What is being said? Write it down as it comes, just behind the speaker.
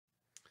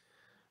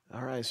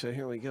All right, so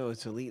here we go.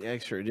 It's Elite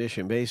Extra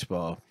Edition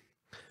Baseball.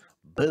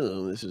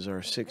 Boom, this is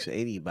our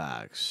 680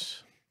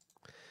 box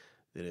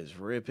that is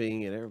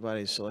ripping, and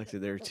everybody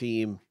selected their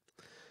team.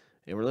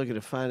 And we're looking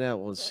to find out,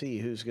 let's see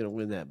who's going to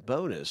win that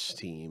bonus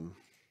team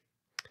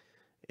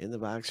in the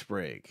box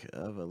break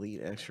of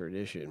Elite Extra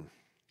Edition.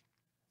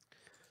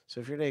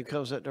 So if your name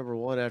comes up number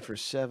 1 after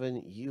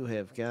 7, you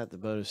have got the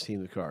bonus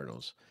team, the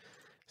Cardinals.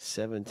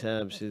 7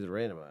 times through the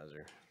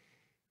randomizer.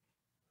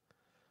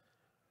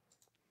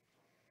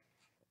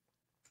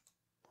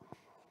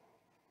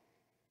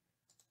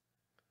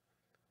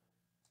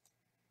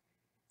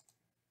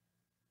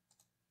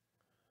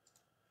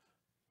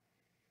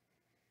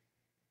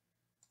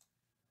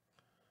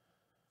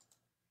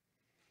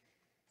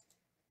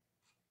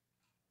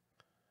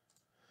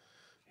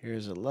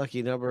 Here's a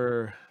lucky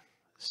number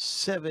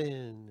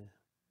 7.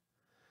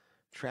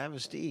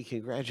 Travis D,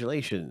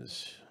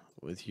 congratulations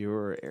with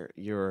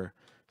your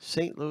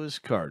St. Louis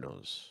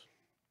Cardinals.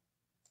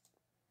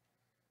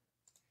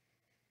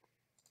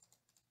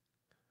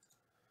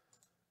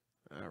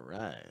 All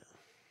right.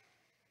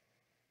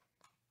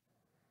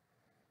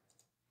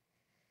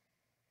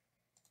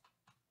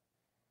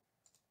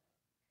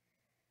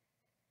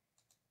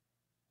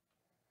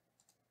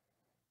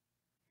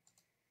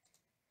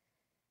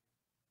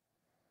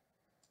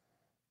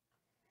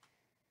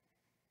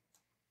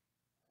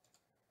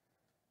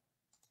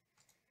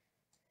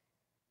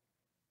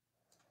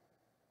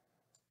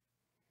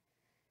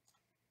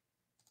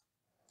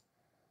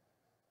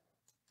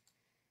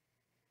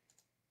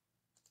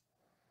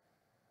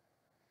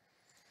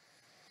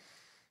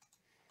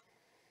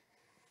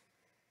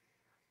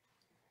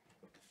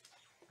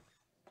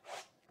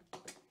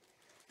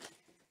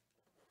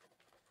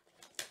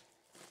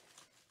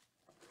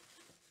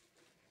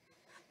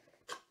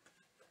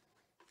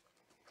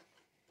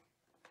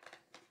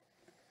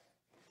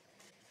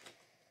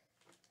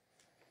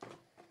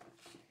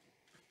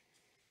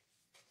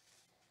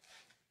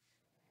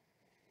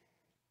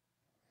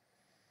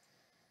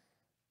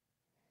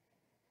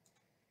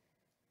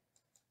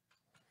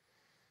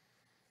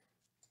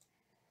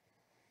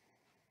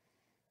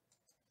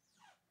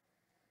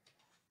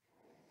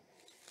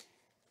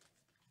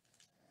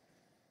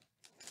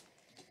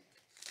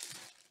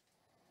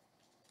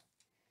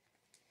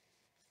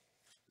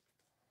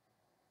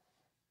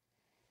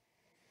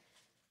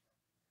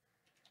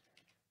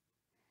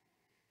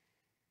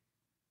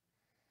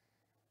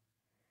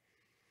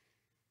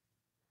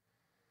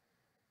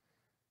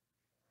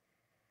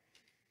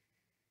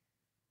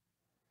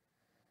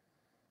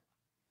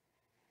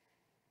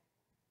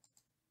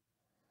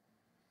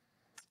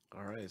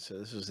 All right, so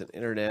this is an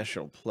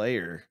international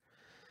player,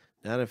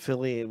 not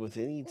affiliated with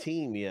any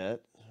team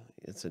yet.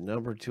 It's a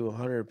number to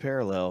 100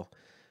 parallel.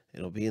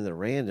 It'll be in the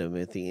random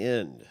at the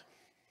end.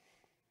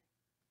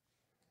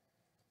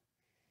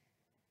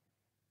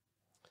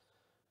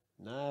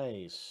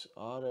 Nice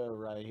auto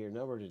right here,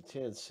 number to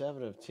 10,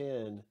 7 of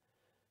 10.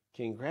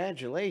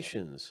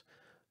 Congratulations.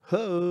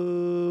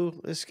 Ho!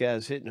 This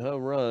guy's hitting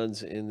home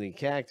runs in the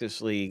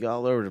Cactus League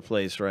all over the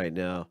place right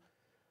now.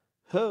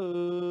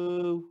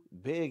 Ho!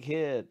 Big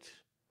hit.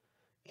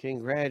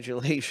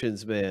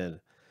 Congratulations, man.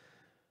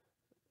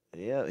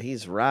 Yeah,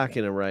 he's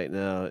rocking them right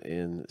now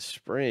in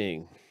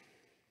spring.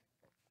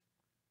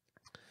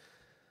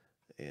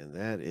 And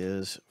that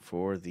is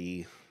for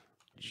the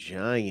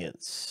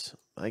Giants.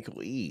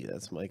 Michael E.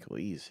 That's Michael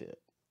E.'s hit.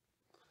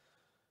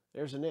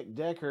 There's a Nick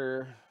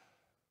Decker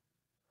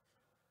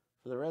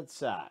for the Red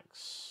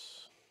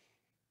Sox.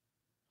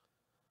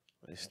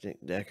 Nice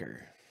Nick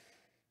Decker.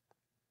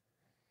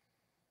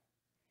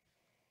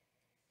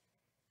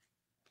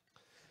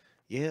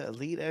 Yeah,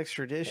 Elite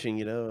Extra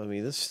Edition, I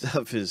mean, this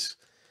stuff is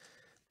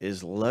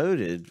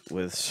loaded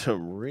with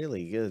some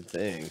really good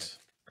things.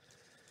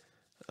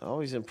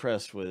 Always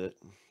impressed with it.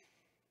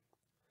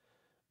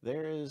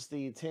 There is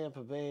the Tampa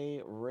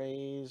Bay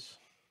Rays.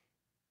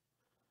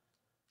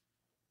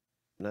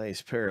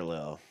 Nice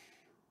parallel.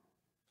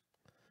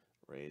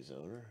 Rays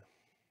owner.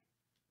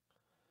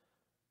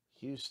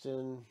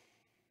 Houston.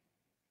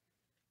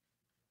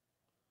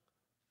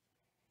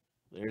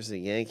 There's the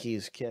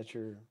Yankees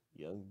catcher,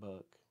 Young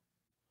Buck.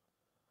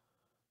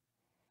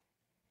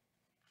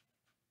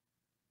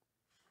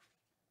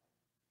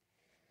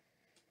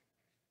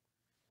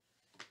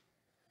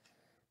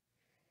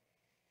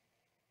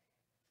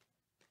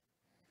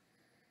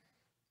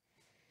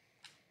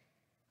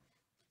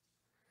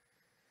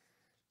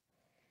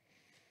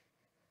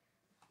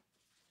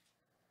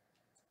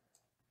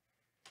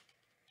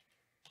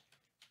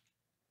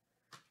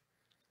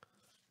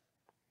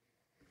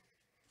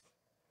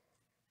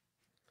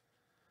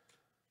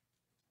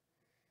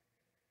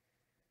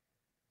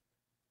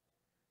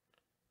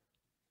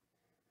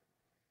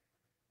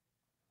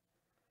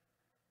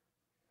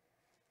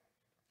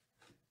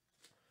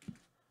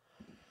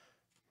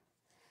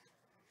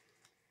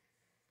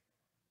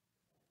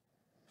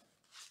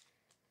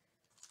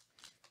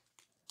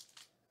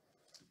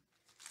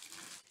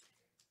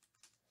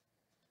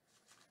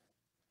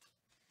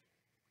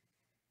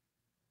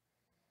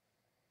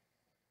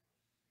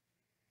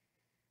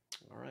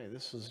 All right,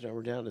 this one's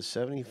numbered down to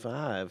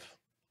 75.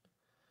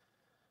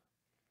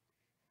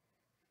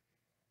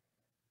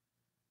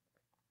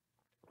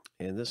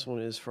 And this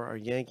one is for our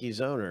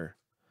Yankees owner,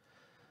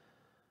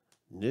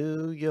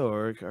 New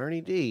York, Ernie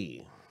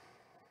D.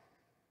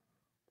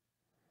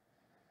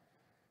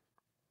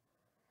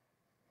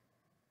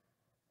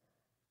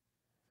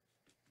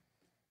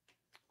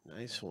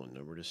 Nice one,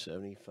 number to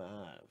 75.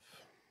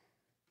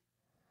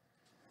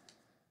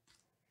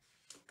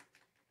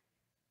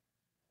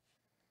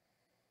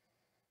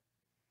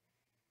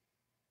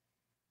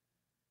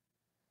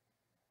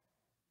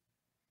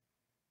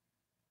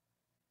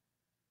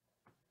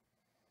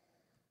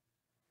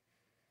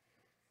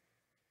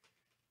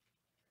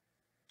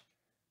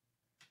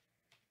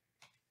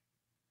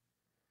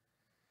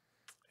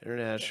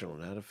 International,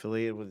 not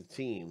affiliated with the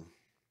team.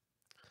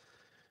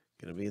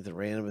 Going to be at the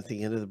random at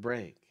the end of the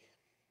break.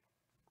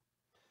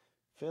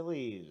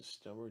 Phillies,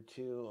 number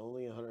 2,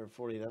 only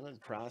 149.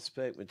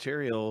 Prospect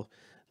material.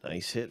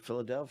 Nice hit,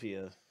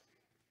 Philadelphia.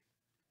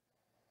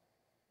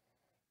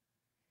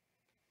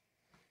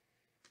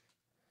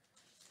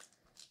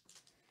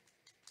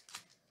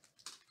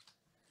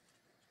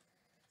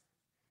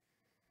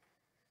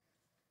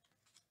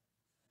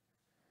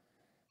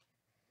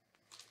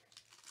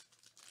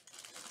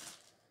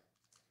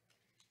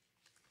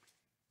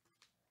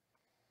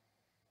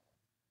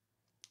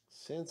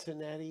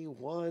 Cincinnati,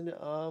 1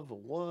 of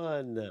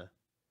 1.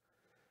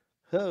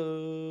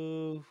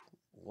 Ho,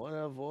 1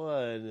 of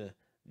 1.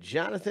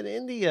 Jonathan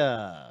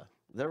India,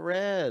 the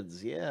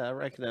Reds. Yeah, I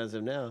recognize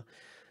him now.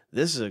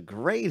 This is a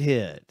great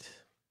hit.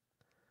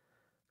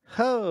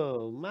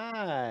 Oh,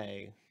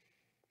 my.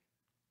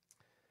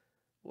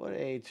 What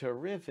a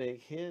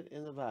terrific hit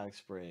in the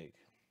box break.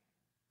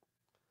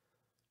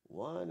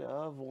 1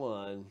 of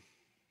 1.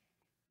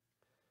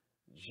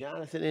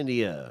 Jonathan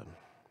India.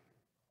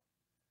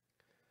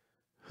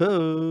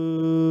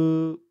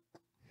 Ho.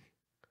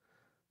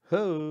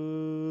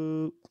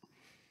 Ho.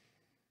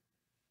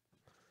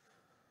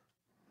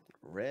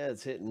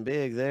 Reds hitting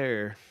big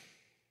there.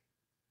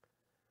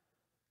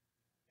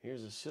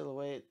 Here's a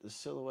silhouette, the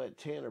silhouette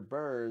Tanner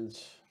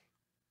Burns.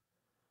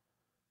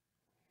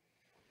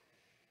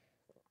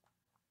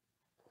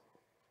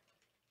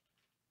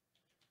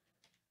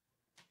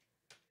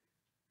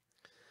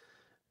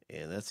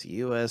 And that's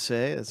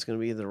USA. That's going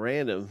to be the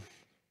random.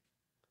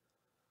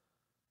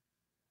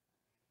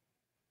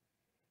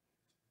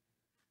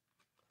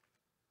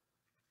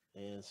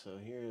 And so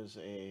here's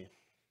a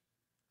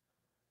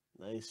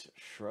nice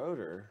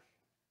Schroeder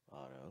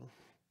auto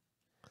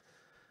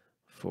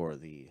for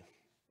the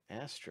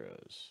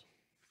Astros.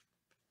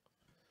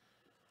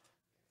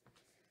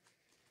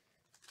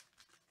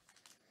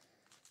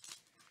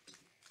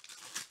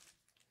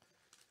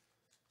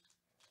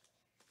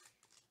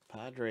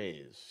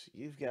 Padres,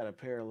 you've got a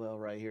parallel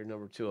right here,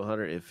 number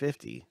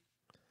 250.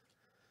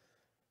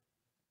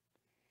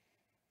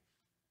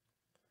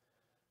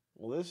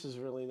 Well, this is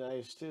really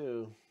nice,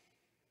 too.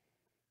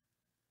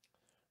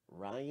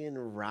 Ryan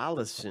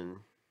Rollison.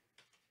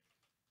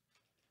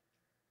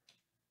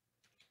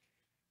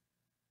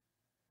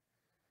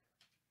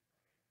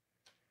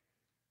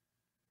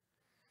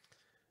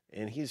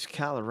 And he's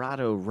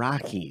Colorado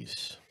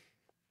Rockies.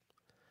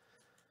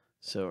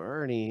 So,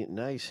 Ernie,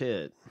 nice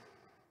hit.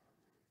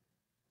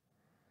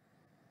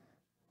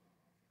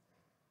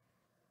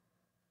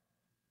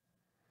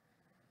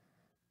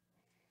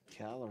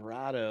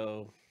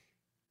 Colorado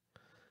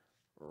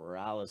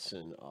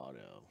Rollison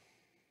auto.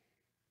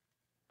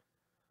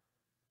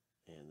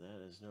 And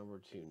that is number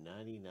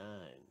 299.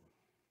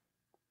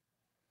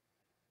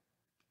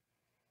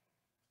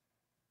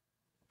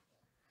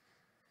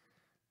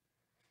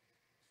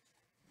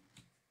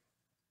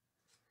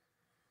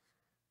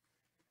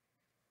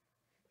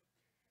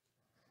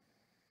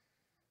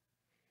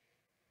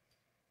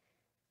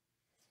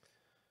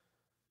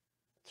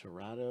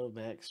 Toronto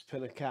Max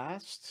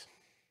Pentecost.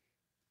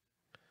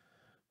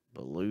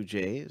 Blue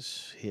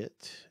Jays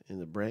hit in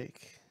the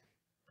break.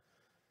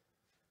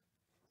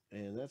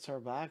 And that's our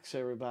box,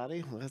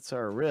 everybody. That's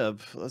our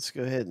rib. Let's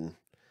go ahead and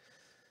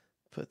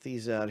put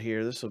these out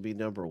here. This will be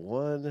number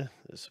 1.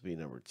 This will be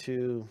number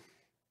 2.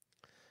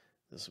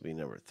 This will be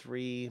number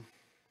 3.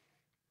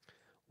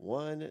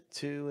 1,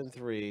 2, and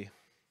 3.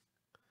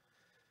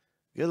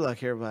 Good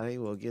luck, everybody.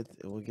 We'll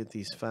get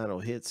these final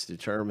hits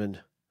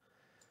determined.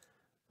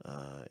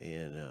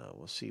 And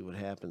we'll see what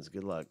happens.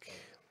 Good luck.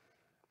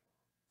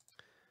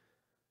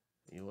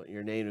 You want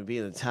your name to be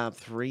in the top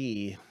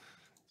 3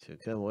 to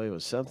come away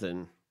with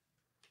something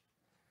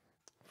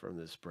from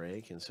this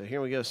break. And so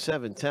here we go,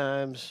 7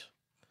 times.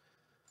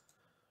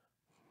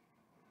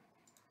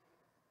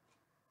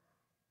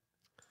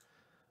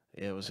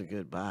 Yeah, it was a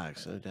good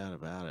box, no doubt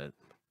about it.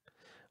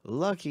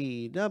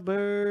 Lucky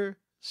number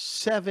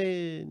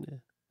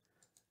 7.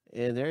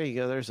 And there you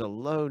go. There's a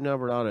low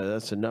numbered auto.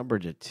 That's a number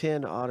to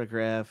 10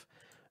 autograph.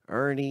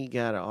 Ernie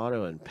got an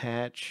auto and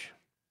patch.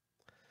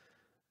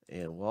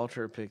 And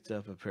Walter picked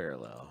up a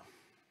parallel.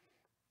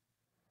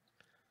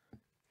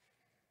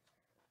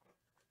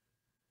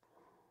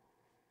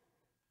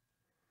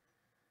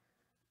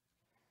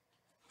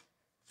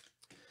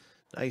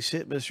 Nice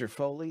hit, Mr.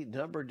 Foley.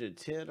 Numbered to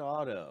 10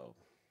 auto.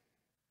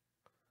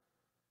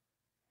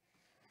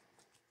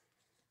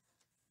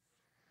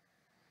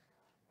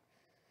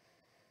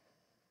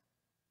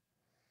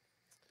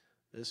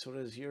 This one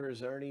is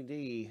yours, Ernie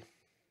D.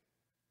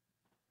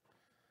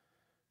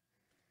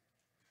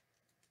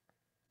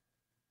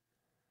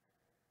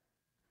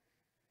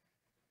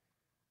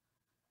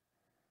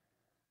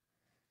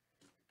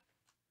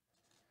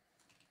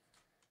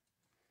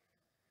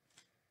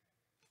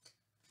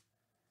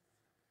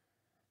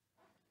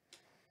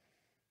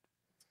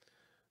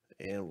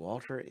 And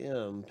Walter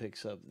M.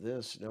 picks up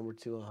this number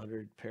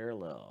 200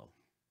 parallel.